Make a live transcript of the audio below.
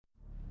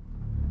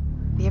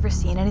ever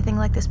seen anything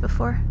like this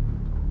before?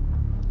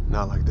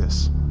 Not like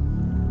this.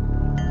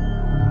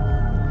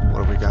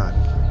 What have we got?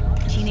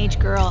 Teenage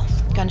girl,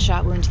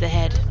 gunshot wound to the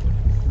head.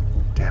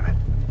 Damn it.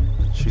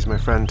 She's my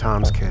friend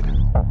Tom's kid.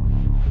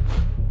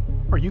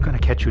 Are you gonna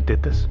catch who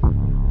did this?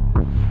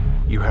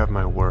 You have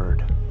my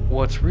word.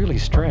 What's really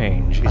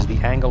strange is the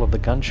angle of the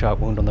gunshot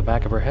wound on the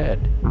back of her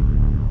head.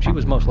 She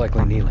was most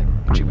likely kneeling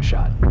when she was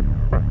shot.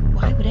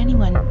 Why would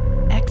anyone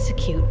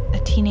execute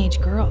a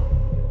teenage girl?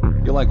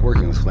 You'll like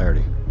working with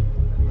Flaherty,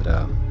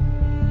 but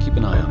keep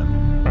an eye on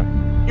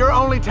him. You're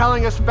only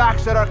telling us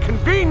facts that are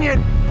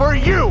convenient for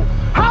you!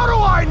 How do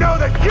I know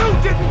that you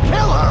didn't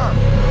kill her?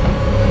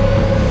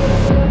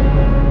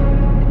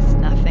 It's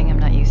nothing I'm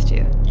not used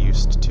to.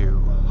 Used to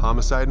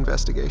homicide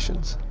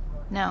investigations?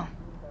 No.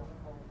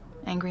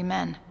 Angry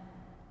men.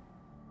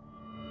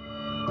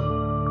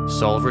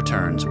 Solve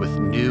returns with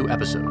new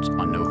episodes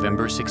on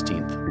November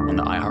 16th on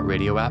the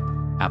iHeartRadio app,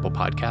 Apple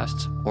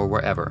Podcasts, or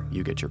wherever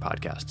you get your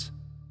podcasts.